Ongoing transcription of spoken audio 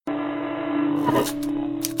One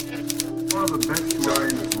of the best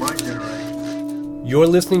minds of my generation. You're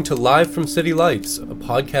listening to Live from City Lights, a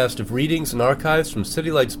podcast of readings and archives from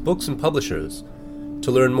City Lights books and publishers.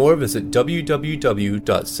 To learn more, visit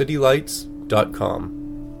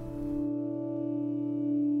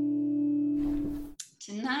www.citylights.com.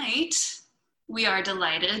 Tonight, we are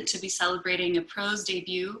delighted to be celebrating a prose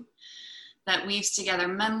debut that weaves together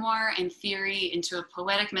memoir and theory into a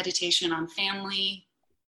poetic meditation on family,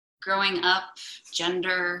 growing up,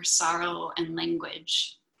 gender, sorrow, and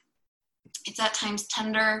language. It's at times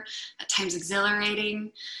tender, at times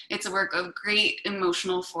exhilarating. It's a work of great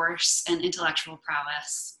emotional force and intellectual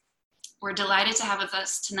prowess. We're delighted to have with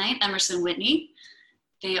us tonight Emerson Whitney.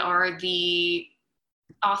 They are the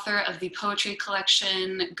author of the poetry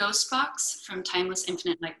collection Ghost Box from Timeless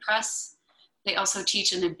Infinite Light Press. They also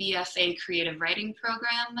teach in the BFA Creative Writing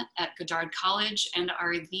Program at Goddard College and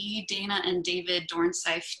are the Dana and David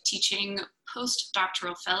Dornsife Teaching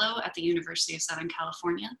Postdoctoral Fellow at the University of Southern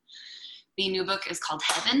California. The new book is called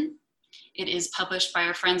Heaven. It is published by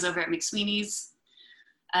our friends over at McSweeney's.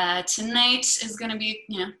 Tonight is going to be,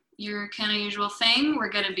 your kind of usual thing.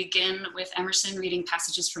 We're going to begin with Emerson reading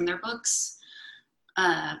passages from their books,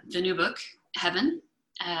 the new book, Heaven.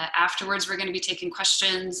 Afterwards, we're going to be taking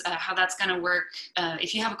questions. How that's going to work.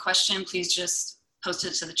 If you have a question, please just post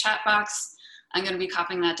it to the chat box. I'm going to be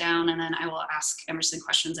copying that down, and then I will ask Emerson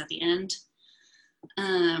questions at the end.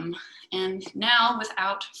 And now,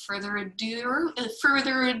 without further ado,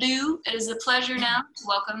 it is a pleasure now to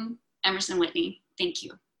welcome Emerson Whitney. Thank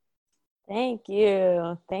you. Thank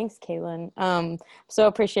you. Thanks, Caitlin. So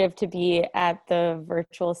appreciative to be at the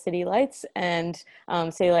virtual City Lights, and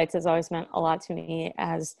City Lights has always meant a lot to me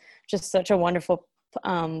as just such a wonderful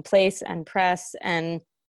place and press. And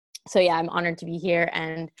so, yeah, I'm honored to be here,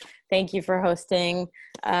 and thank you for hosting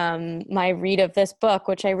my read of this book,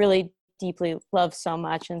 which I really deeply love so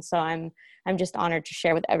much. And so I'm just honored to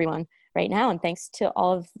share with everyone right now. And thanks to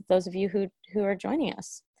all of those of you who are joining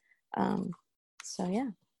us. So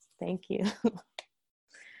yeah. Thank you.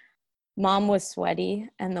 Mom was sweaty,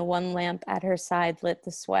 and the one lamp at her side lit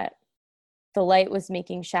the sweat. The light was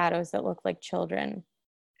making shadows that looked like children.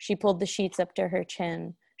 She pulled the sheets up to her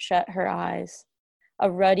chin, shut her eyes.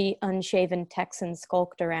 A ruddy, unshaven Texan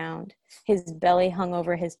skulked around. His belly hung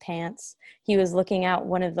over his pants. He was looking out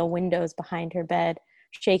one of the windows behind her bed,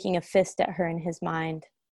 shaking a fist at her in his mind.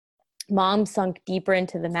 Mom sunk deeper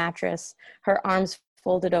into the mattress, her arms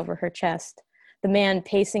folded over her chest. The man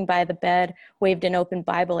pacing by the bed waved an open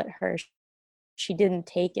Bible at her. She didn't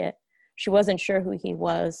take it. She wasn't sure who he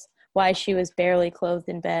was, why she was barely clothed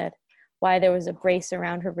in bed, why there was a brace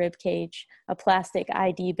around her rib cage, a plastic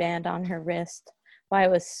ID band on her wrist, why it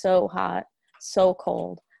was so hot, so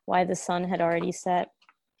cold, why the sun had already set.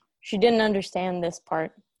 She didn't understand this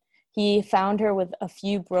part. He found her with a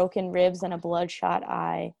few broken ribs and a bloodshot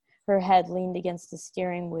eye. Her head leaned against the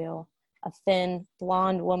steering wheel. A thin,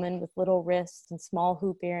 blonde woman with little wrists and small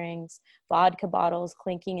hoop earrings, vodka bottles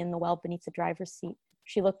clinking in the well beneath the driver's seat.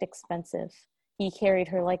 She looked expensive. He carried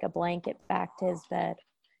her like a blanket back to his bed.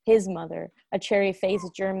 His mother, a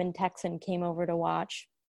cherry-faced German Texan, came over to watch.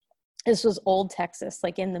 This was old Texas,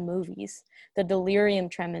 like in the movies. The delirium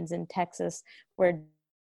tremens in Texas, where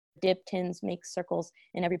dip tins make circles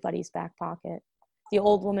in everybody's back pocket. The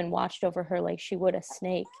old woman watched over her like she would a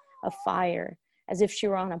snake, a fire, as if she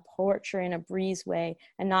were on a porch or in a breezeway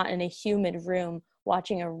and not in a humid room,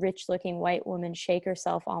 watching a rich-looking white woman shake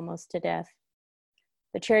herself almost to death.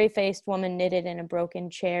 The cherry-faced woman knitted in a broken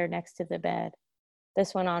chair next to the bed.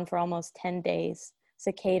 This went on for almost 10 days,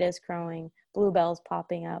 cicadas crowing, bluebells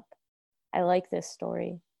popping up. I like this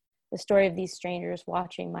story, the story of these strangers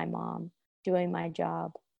watching my mom, doing my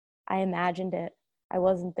job. I imagined it. I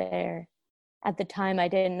wasn't there. At the time, I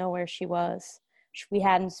didn't know where she was. We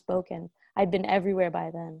hadn't spoken. I'd been everywhere by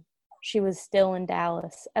then. She was still in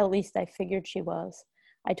Dallas. At least I figured she was.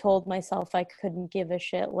 I told myself I couldn't give a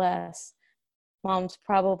shit less. Mom's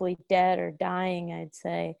probably dead or dying, I'd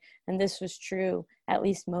say. And this was true, at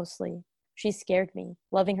least mostly. She scared me.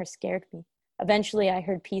 Loving her scared me. Eventually, I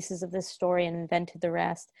heard pieces of this story and invented the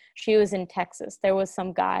rest. She was in Texas. There was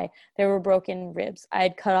some guy. There were broken ribs. I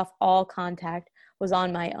had cut off all contact, was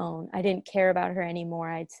on my own. I didn't care about her anymore,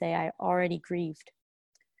 I'd say. I already grieved.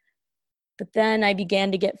 But then I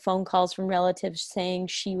began to get phone calls from relatives saying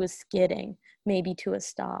she was skidding, maybe to a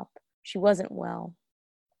stop. She wasn't well.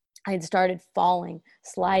 I had started falling,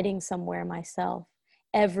 sliding somewhere myself.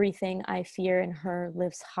 Everything I fear in her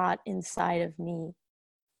lives hot inside of me.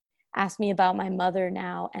 Ask me about my mother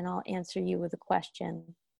now, and I'll answer you with a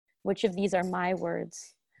question. Which of these are my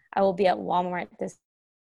words? I will be at Walmart this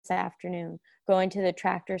afternoon, going to the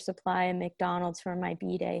Tractor Supply and McDonald's for my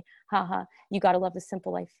B-day. Haha, you gotta love the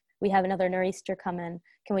simple life. We have another nor'easter coming.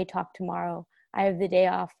 Can we talk tomorrow? I have the day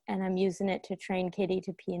off and I'm using it to train Kitty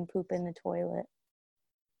to pee and poop in the toilet.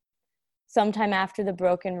 Sometime after the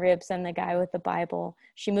broken ribs and the guy with the Bible,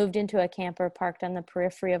 she moved into a camper parked on the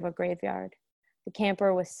periphery of a graveyard. The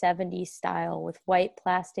camper was 70s style with white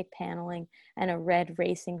plastic paneling and a red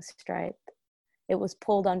racing stripe. It was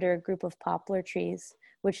pulled under a group of poplar trees,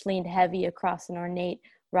 which leaned heavy across an ornate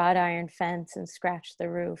wrought iron fence and scratched the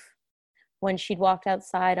roof. When she'd walked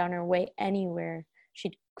outside on her way anywhere,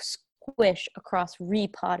 she'd squish across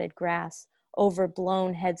repotted grass, over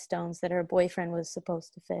blown headstones that her boyfriend was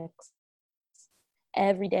supposed to fix.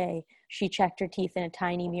 Every day, she checked her teeth in a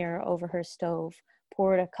tiny mirror over her stove,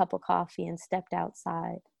 poured a cup of coffee, and stepped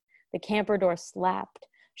outside. The camper door slapped.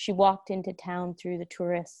 She walked into town through the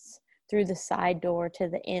tourists, through the side door to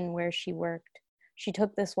the inn where she worked. She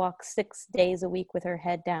took this walk 6 days a week with her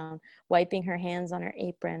head down, wiping her hands on her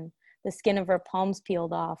apron, the skin of her palms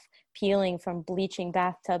peeled off, peeling from bleaching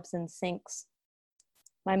bathtubs and sinks.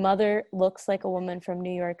 My mother looks like a woman from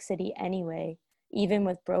New York City anyway, even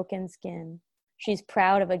with broken skin. She's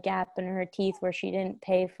proud of a gap in her teeth where she didn't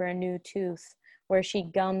pay for a new tooth, where she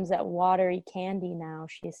gums at watery candy now,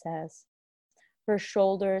 she says. Her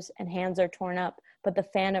shoulders and hands are torn up, but the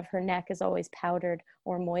fan of her neck is always powdered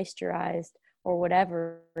or moisturized or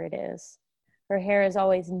whatever it is. Her hair is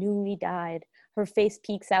always newly dyed. Her face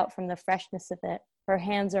peeks out from the freshness of it. Her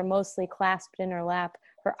hands are mostly clasped in her lap,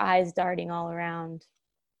 her eyes darting all around.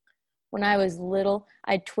 When I was little,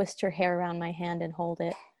 I'd twist her hair around my hand and hold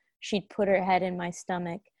it. She'd put her head in my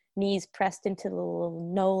stomach, knees pressed into the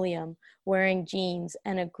linoleum, wearing jeans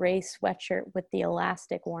and a gray sweatshirt with the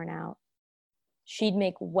elastic worn out. She'd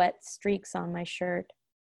make wet streaks on my shirt,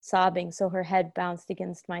 sobbing so her head bounced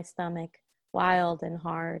against my stomach, wild and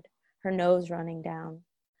hard, her nose running down.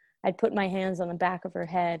 I'd put my hands on the back of her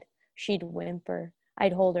head. She'd whimper.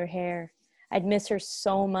 I'd hold her hair. I'd miss her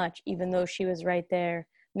so much, even though she was right there,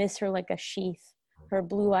 miss her like a sheath. Her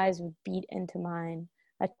blue eyes would beat into mine.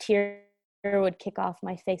 A tear would kick off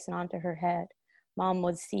my face and onto her head. Mom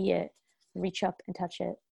would see it, reach up and touch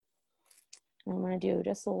it. I'm going to do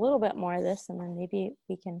just a little bit more of this, and then maybe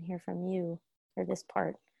we can hear from you, or this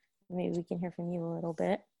part. Maybe we can hear from you a little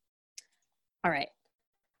bit. All right.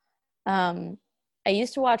 I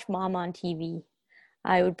used to watch Mom on TV.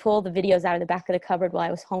 I would pull the videos out of the back of the cupboard while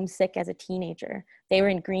I was homesick as a teenager. They were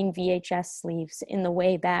in green VHS sleeves in the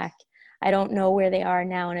way back. I don't know where they are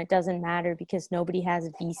now, and it doesn't matter because nobody has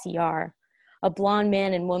a VCR. A blonde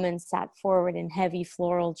man and woman sat forward in heavy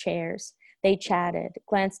floral chairs. They chatted,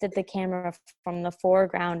 glanced at the camera from the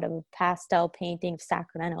foreground of a pastel painting of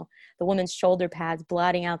Sacramento, the woman's shoulder pads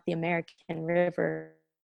blotting out the American River.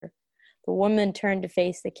 The woman turned to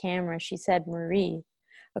face the camera. She said, "Marie."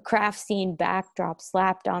 A craft scene backdrop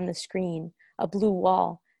slapped on the screen, a blue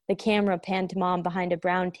wall. The camera panned to Mom behind a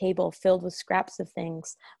brown table filled with scraps of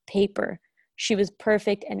things, paper. She was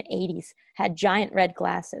perfect and 80s, had giant red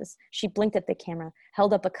glasses. She blinked at the camera,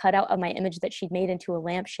 held up a cutout of my image that she'd made into a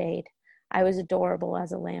lampshade. I was adorable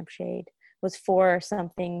as a lampshade, was 4 or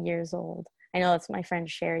something years old. I know that's my friend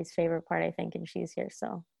Sherry's favorite part, I think, and she's here,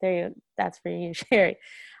 so that's for you, Sherry.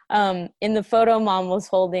 In the photo Mom was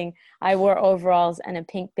holding, I wore overalls and a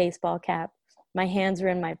pink baseball cap. My hands were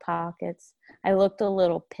in my pockets. I looked a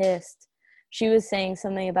little pissed. She was saying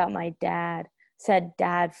something about my dad, said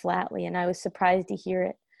dad flatly, and I was surprised to hear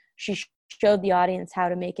it. She showed the audience how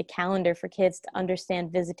to make a calendar for kids to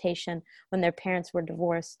understand visitation when their parents were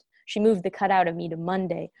divorced. She moved the cutout of me to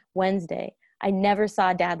Monday, Wednesday. I never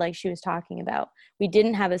saw Dad like she was talking about. We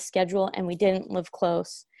didn't have a schedule and we didn't live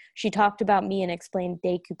close. She talked about me and explained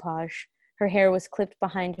decoupage. Her hair was clipped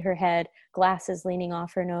behind her head, glasses leaning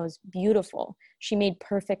off her nose. Beautiful. She made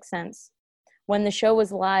perfect sense. When the show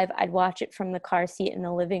was live, I'd watch it from the car seat in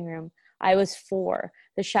the living room. I was 4,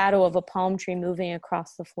 the shadow of a palm tree moving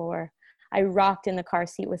across the floor. I rocked in the car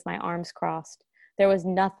seat with my arms crossed. There was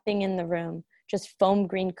nothing in the room, just foam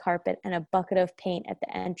green carpet and a bucket of paint at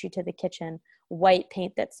the entry to the kitchen, white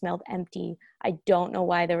paint that smelled empty. I don't know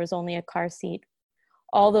why there was only a car seat.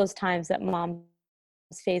 All those times that Mom's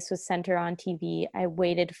face was center on TV, I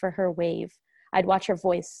waited for her wave. I'd watch her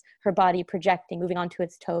voice, her body projecting, moving onto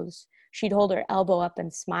its toes. She'd hold her elbow up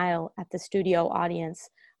and smile at the studio audience.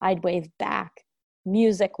 I'd wave back.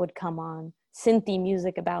 Music would come on, synthy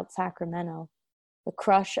music about Sacramento. The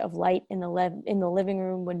crush of light in the living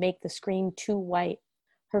room would make the screen too white.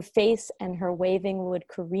 Her face and her waving would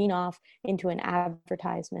careen off into an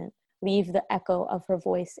advertisement, leave the echo of her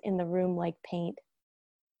voice in the room like paint.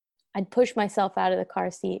 I'd push myself out of the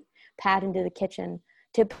car seat, pad into the kitchen,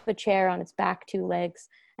 tip a chair on its back 2 legs,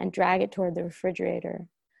 and drag it toward the refrigerator.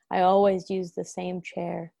 I always used the same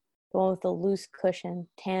chair, the one with the loose cushion,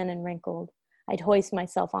 tan and wrinkled. I'd hoist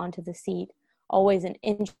myself onto the seat, always an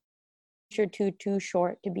inch or two too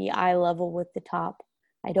short to be eye level with the top.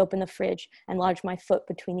 I'd open the fridge and lodge my foot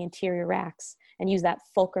between the interior racks and use that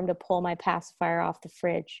fulcrum to pull my pacifier off the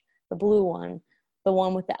fridge, the blue one, the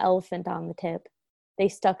one with the elephant on the tip. They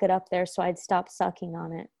stuck it up there so I'd stop sucking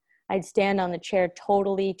on it. I'd stand on the chair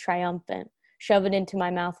totally triumphant, shove it into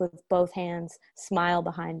my mouth with both hands, smile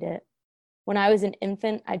behind it. When I was an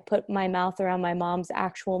infant, I'd put my mouth around my mom's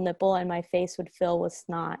actual nipple and my face would fill with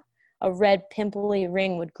snot. A red pimply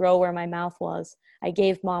ring would grow where my mouth was. I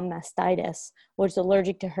gave mom mastitis, was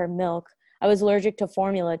allergic to her milk. I was allergic to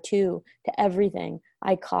formula too, to everything.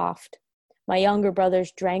 I coughed. My younger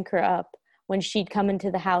brothers drank her up. When she'd come into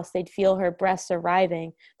the house, they'd feel her breasts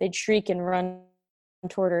arriving. They'd shriek and run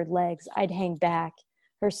toward her legs. I'd hang back.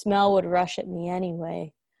 Her smell would rush at me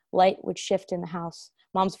anyway. Light would shift in the house.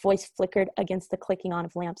 Mom's voice flickered against the clicking on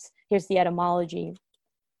of lamps. Here's the etymology.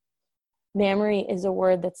 Mammary is a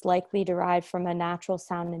word that's likely derived from a natural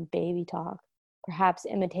sound in baby talk, perhaps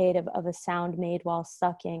imitative of a sound made while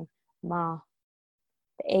sucking, ma.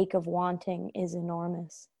 The ache of wanting is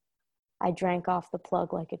enormous. I drank off the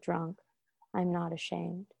plug like a drunk. I'm not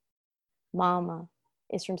ashamed. Mama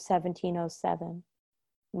is from 1707.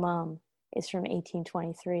 Mum is from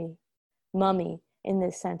 1823. Mummy, in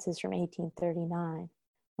this sense, is from 1839.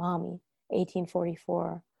 Mommy,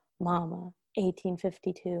 1844. Mama,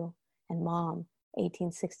 1852. And mom,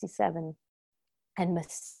 1867. And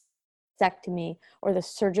mastectomy, or the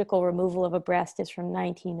surgical removal of a breast, is from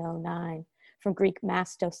 1909. From Greek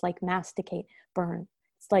mastos, like masticate, burn.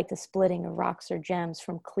 It's like the splitting of rocks or gems,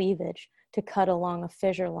 from cleavage to cut along a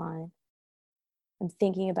fissure line. I'm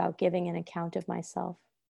thinking about giving an account of myself.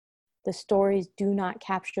 The stories do not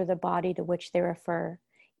capture the body to which they refer.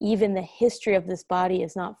 Even the history of this body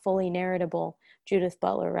is not fully narratable, Judith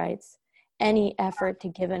Butler writes. Any effort to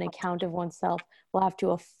give an account of oneself will have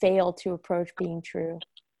to fail to approach being true.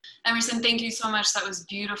 Emerson, thank you so much. That was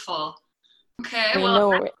beautiful. Okay, You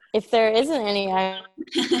know, if there isn't any,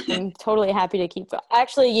 I'm totally happy to keep.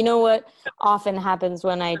 Actually, you know what often happens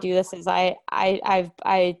when I do this is I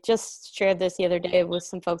just shared this the other day with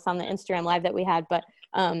some folks on the Instagram live that we had, but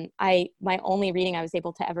my only reading I was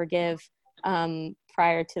able to ever give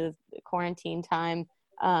prior to the quarantine time,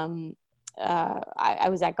 I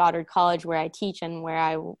was at Goddard College where I teach and where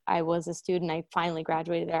I was a student. I finally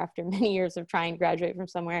graduated there after many years of trying to graduate from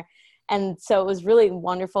somewhere. And so it was really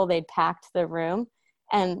wonderful. They'd packed the room,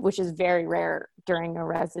 and which is very rare during a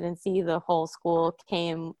residency. The whole school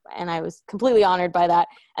came, and I was completely honored by that.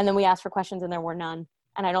 And then we asked for questions, and there were none.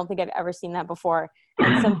 And I don't think I've ever seen that before.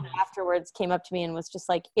 And somebody afterwards came up to me and was just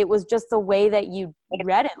like, it was just the way that you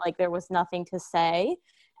read it. Like there was nothing to say.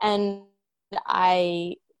 And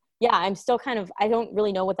I'm still kind of, I don't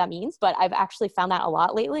really know what that means, but I've actually found that a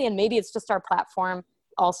lot lately. And maybe it's just our platform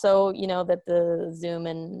also, you know, that the Zoom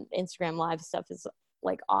and Instagram live stuff is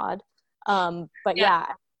like odd. But yeah,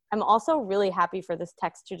 I'm also really happy for this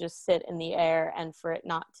text to just sit in the air and for it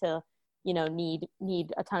not to, you know,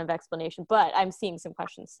 need a ton of explanation, but I'm seeing some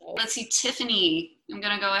questions. So. Let's see, Tiffany, I'm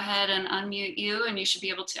going to go ahead and unmute you and you should be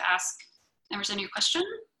able to ask Emerson your question.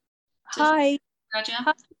 Hi.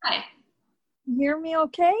 Hi. Hear me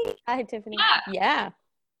okay? Hi, Tiffany. Yeah.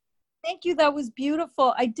 Thank you. That was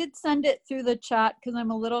beautiful. I did send it through the chat because I'm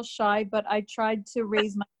a little shy, but I tried to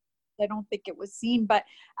raise my I don't think it was seen. But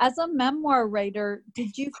as a memoir writer,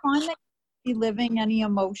 did you find that you were reliving any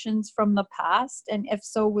emotions from the past? And if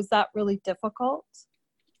so, was that really difficult?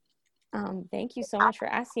 Thank you so much for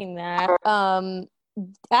asking that.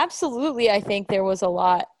 Absolutely. I think there was a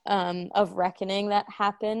lot of reckoning that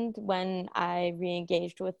happened when I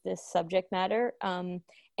re-engaged with this subject matter.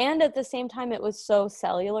 And at the same time, it was so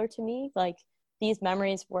cellular to me. Like these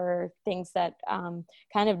memories were things that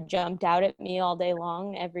kind of jumped out at me all day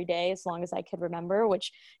long, every day, as long as I could remember,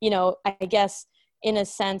 which, you know, I guess in a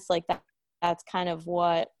sense, like that's kind of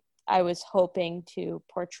what I was hoping to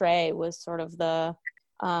portray was sort of the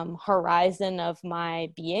horizon of my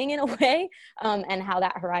being in a way, and how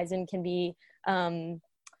that horizon can be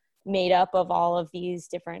made up of all of these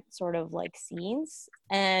different sort of like scenes.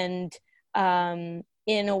 And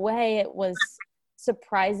in a way it was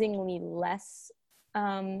surprisingly less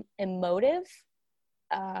emotive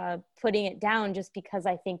putting it down, just because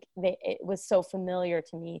I think it was so familiar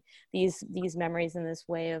to me, these memories and this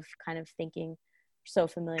way of kind of thinking, so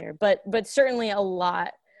familiar. But certainly a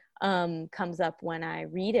lot comes up when I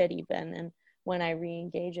read it even, and when I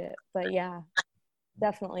re-engage it. But yeah,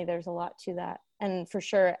 definitely there's a lot to that and for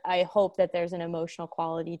sure, I hope that there's an emotional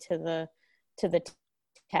quality to the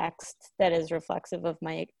text that is reflexive of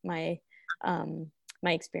my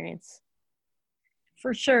experience.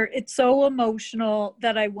 For sure. It's so emotional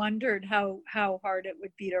that I wondered how hard it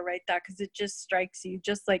would be to write that, because it just strikes you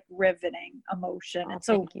just like riveting emotion. Oh, and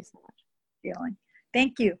so thank you so much. Feeling.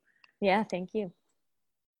 Thank you. Yeah, thank you.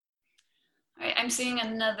 All right, I'm seeing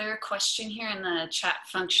another question here in the chat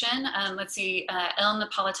function. Let's see, El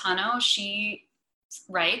Napolitano, she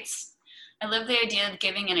writes, I love the idea of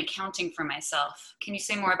giving an accounting for myself. Can you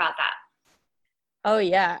say more about that? Oh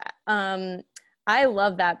yeah. I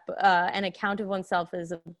love that. An account of oneself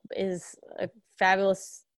is a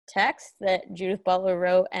fabulous text that Judith Butler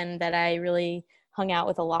wrote, and that I really hung out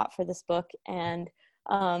with a lot for this book. And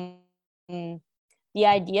the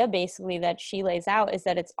idea basically that she lays out is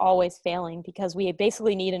that it's always failing, because we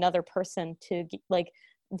basically need another person to, like,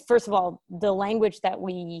 first of all, the language that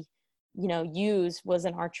we use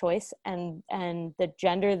wasn't our choice, and the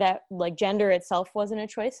gender that, like, gender itself wasn't a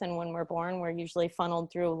choice. And when we're born, we're usually funneled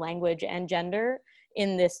through language and gender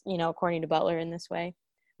in this, according to Butler, in this way,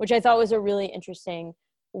 which I thought was a really interesting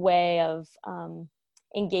way of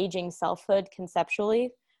engaging selfhood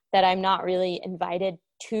conceptually, that I'm not really invited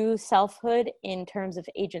to selfhood in terms of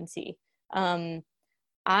agency. I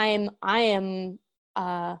don't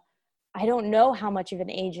know how much of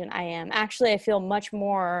an agent I am. Actually, I feel much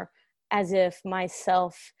more as if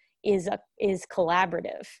myself is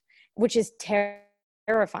collaborative, which is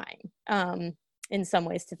terrifying in some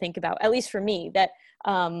ways to think about, at least for me, that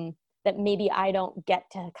maybe I don't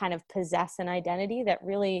get to kind of possess an identity, that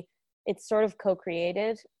really it's sort of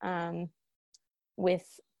co-created with,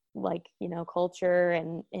 like, culture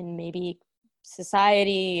and maybe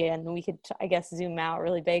society, and we could, I guess, zoom out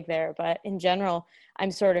really big there. But in general,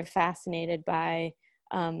 I'm sort of fascinated by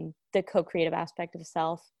the co-creative aspect of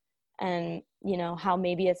self, and how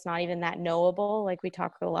maybe it's not even that knowable. Like, we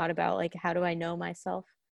talk a lot about, like, how do I know myself?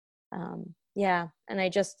 And I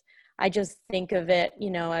just think of it,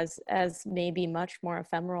 as maybe much more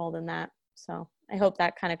ephemeral than that. So I hope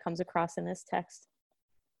that kind of comes across in this text.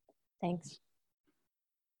 Thanks.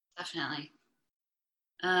 Definitely.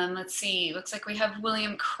 Let's see. Looks like we have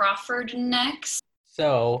William Crawford next.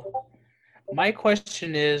 So, my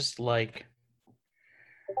question is, like,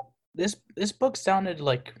 this book sounded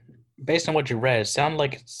like, based on what you read, it sounded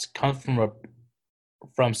like it's come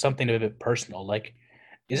from something a bit personal. Like,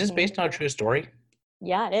 is this based on a true story?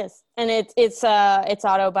 Yeah, it is, and it's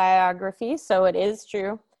autobiography, so it is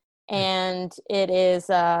true, and it is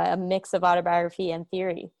a mix of autobiography and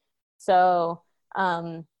theory. So.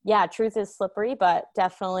 Yeah, truth is slippery, but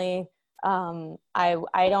definitely I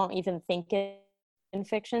don't even think it in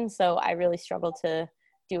fiction, so I really struggle to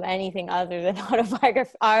do anything other than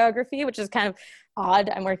autobiography, which is kind of odd.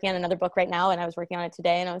 I'm working on another book right now, and I was working on it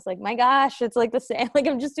today, and I was like, my gosh, it's like the same, like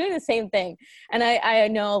I'm just doing the same thing. And I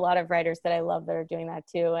know a lot of writers that I love that are doing that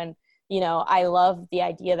too. And I love the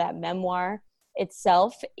idea that memoir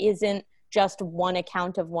itself isn't just one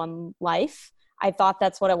account of one life. I thought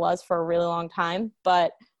that's what it was for a really long time,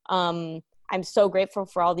 but I'm so grateful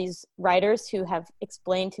for all these writers who have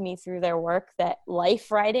explained to me through their work that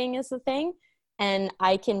life writing is the thing, and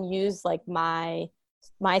I can use, like, my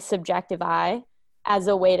subjective eye as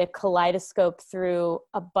a way to kaleidoscope through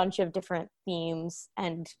a bunch of different themes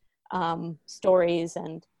and stories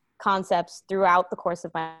and concepts throughout the course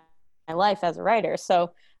of my life as a writer.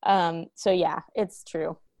 So yeah, it's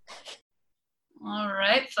true. All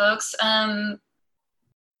right, folks.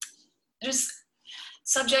 Just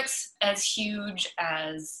subjects as huge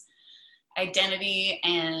as identity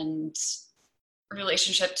and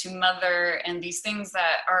relationship to mother, and these things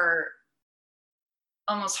that are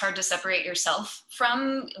almost hard to separate yourself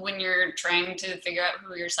from when you're trying to figure out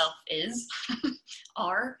who yourself is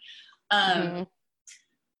are.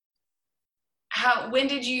 When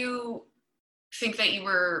did you think that you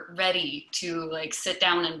were ready to, like, sit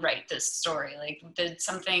down and write this story? Like, did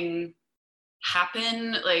something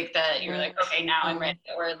happen, like, that you're like, okay, now I'm ready?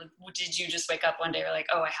 Or did you just wake up one day, you're like,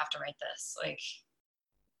 oh, I have to write this? Like,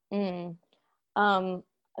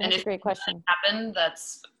 that's a great question. Happened,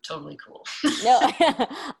 that's totally cool. No,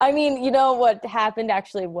 I mean, what happened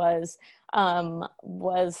actually was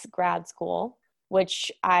grad school,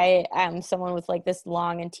 which I am someone with, like, this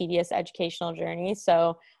long and tedious educational journey.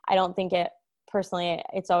 So I don't think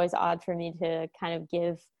it's always odd for me to kind of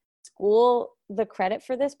give school the credit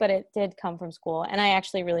for this, but it did come from school, and I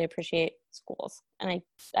actually really appreciate schools, and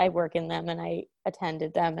I work in them, and I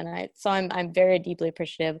attended them, and so I'm very deeply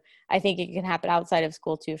appreciative. I think it can happen outside of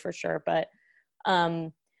school too, for sure, but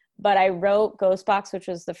But I wrote Ghostbox, which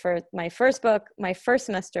was my first book, my first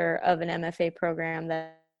semester of an MFA program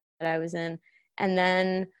that I was in. And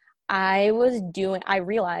then I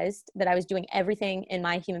realized that I was doing everything in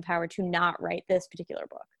my human power to not write this particular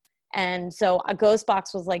book. And so a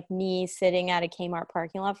Ghostbox was like me sitting at a Kmart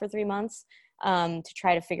parking lot for 3 months to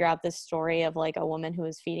try to figure out this story of like a woman who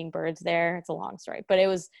was feeding birds there. It's a long story, but it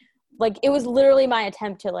was literally my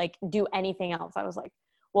attempt to like do anything else. I was like,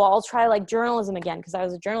 well, I'll try like journalism again, because I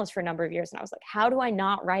was a journalist for a number of years. And I was like, how do I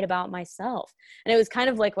not write about myself? And it was kind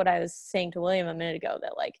of like what I was saying to William a minute ago,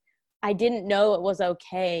 that like, I didn't know it was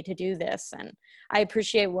okay to do this. And I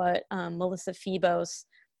appreciate what Melissa Febos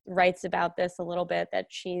writes about this a little bit, that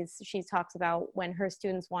she talks about when her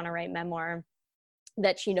students want to write memoir,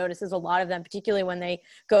 that she notices a lot of them, particularly when they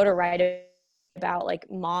go to write about like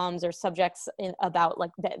moms or subjects about like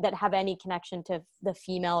that have any connection to the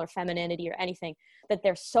female or femininity or anything, that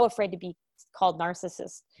they're so afraid to be called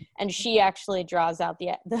narcissist. And she actually draws out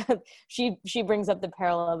she brings up the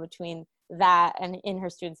parallel between that and in her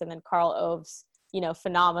students, and then Carl Ove's,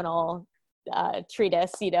 phenomenal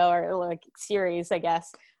treatise, or like series, I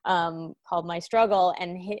guess, called My Struggle,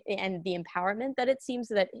 and the empowerment that it seems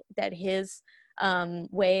that his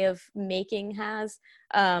way of making has,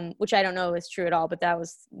 which I don't know is true at all, but that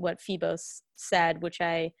was what Febos said, which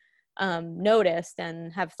I noticed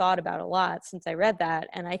and have thought about a lot since I read that.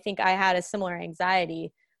 And I think I had a similar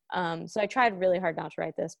anxiety. So I tried really hard not to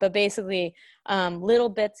write this, but basically little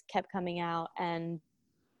bits kept coming out, and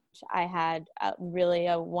I had really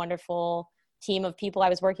a wonderful team of people I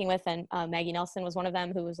was working with, and Maggie Nelson was one of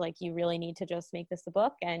them, who was like, you really need to just make this a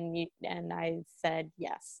book. And I said,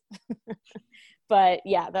 yes. But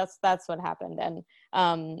yeah, that's what happened. And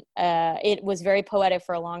it was very poetic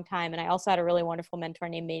for a long time. And I also had a really wonderful mentor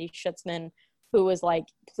named Mady Schutzman, who was like,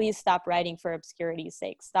 please stop writing for obscurity's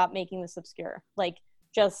sake. Stop making this obscure. Like,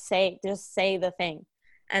 just say the thing.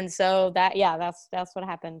 And so that's what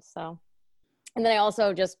happened. So, and then I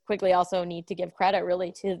also just quickly also need to give credit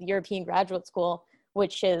really to the European Graduate School,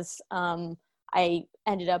 which is, I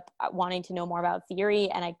ended up wanting to know more about theory,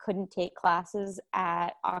 and I couldn't take classes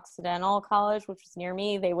at Occidental College, which was near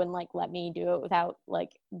me. They wouldn't like let me do it without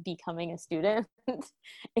like becoming a student,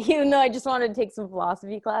 even though I just wanted to take some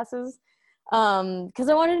philosophy classes, because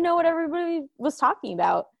I wanted to know what everybody was talking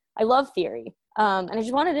about. I love theory. And I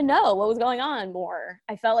just wanted to know what was going on more.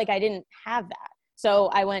 I felt like I didn't have that. So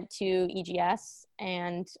I went to EGS,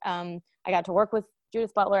 and I got to work with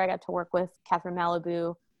Judith Butler. I got to work with Catherine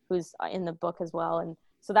Malibu, who's in the book as well. And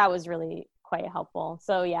so that was really quite helpful.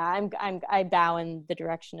 So yeah, I bow in the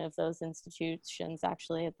direction of those institutions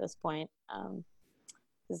actually at this point,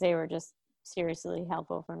 because they were just seriously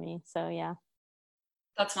helpful for me. So yeah.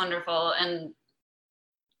 That's wonderful. And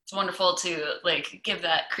it's wonderful to like give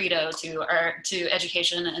that credo to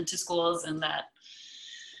education and to schools and that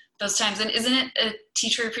those times. And isn't it a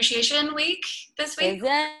Teacher Appreciation Week this week? Is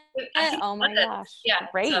it? Oh my gosh. Yeah.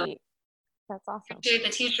 Great. So, that's awesome. appreciate the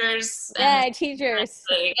teachers. Yeah, teachers.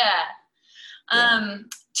 Yeah.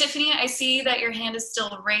 Tiffany, I see that your hand is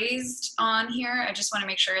still raised on here. I just want to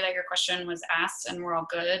make sure that your question was asked and we're all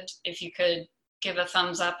good. If you could give a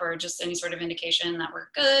thumbs up or just any sort of indication that we're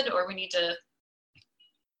good, or we need to.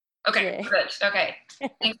 Okay, yeah. Good. Okay.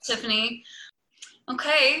 Thanks, Tiffany.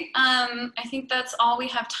 Okay, I think that's all we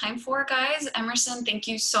have time for, guys. Emerson, thank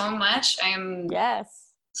you so much. I am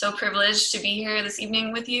so privileged to be here this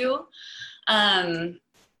evening with you.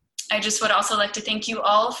 I just would also like to thank you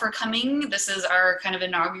all for coming. This is our kind of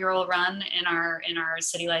inaugural run in our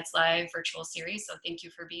City Lights Live virtual series, so thank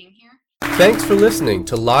you for being here. Thanks for listening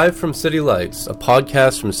to Live from City Lights, a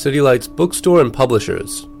podcast from City Lights Bookstore and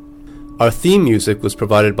Publishers. Our theme music was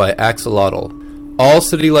provided by Axolotl. All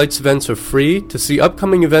City Lights events are free. To see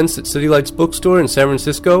upcoming events at City Lights Bookstore in San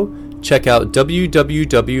Francisco, check out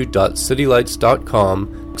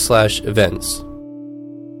www.citylights.com/events.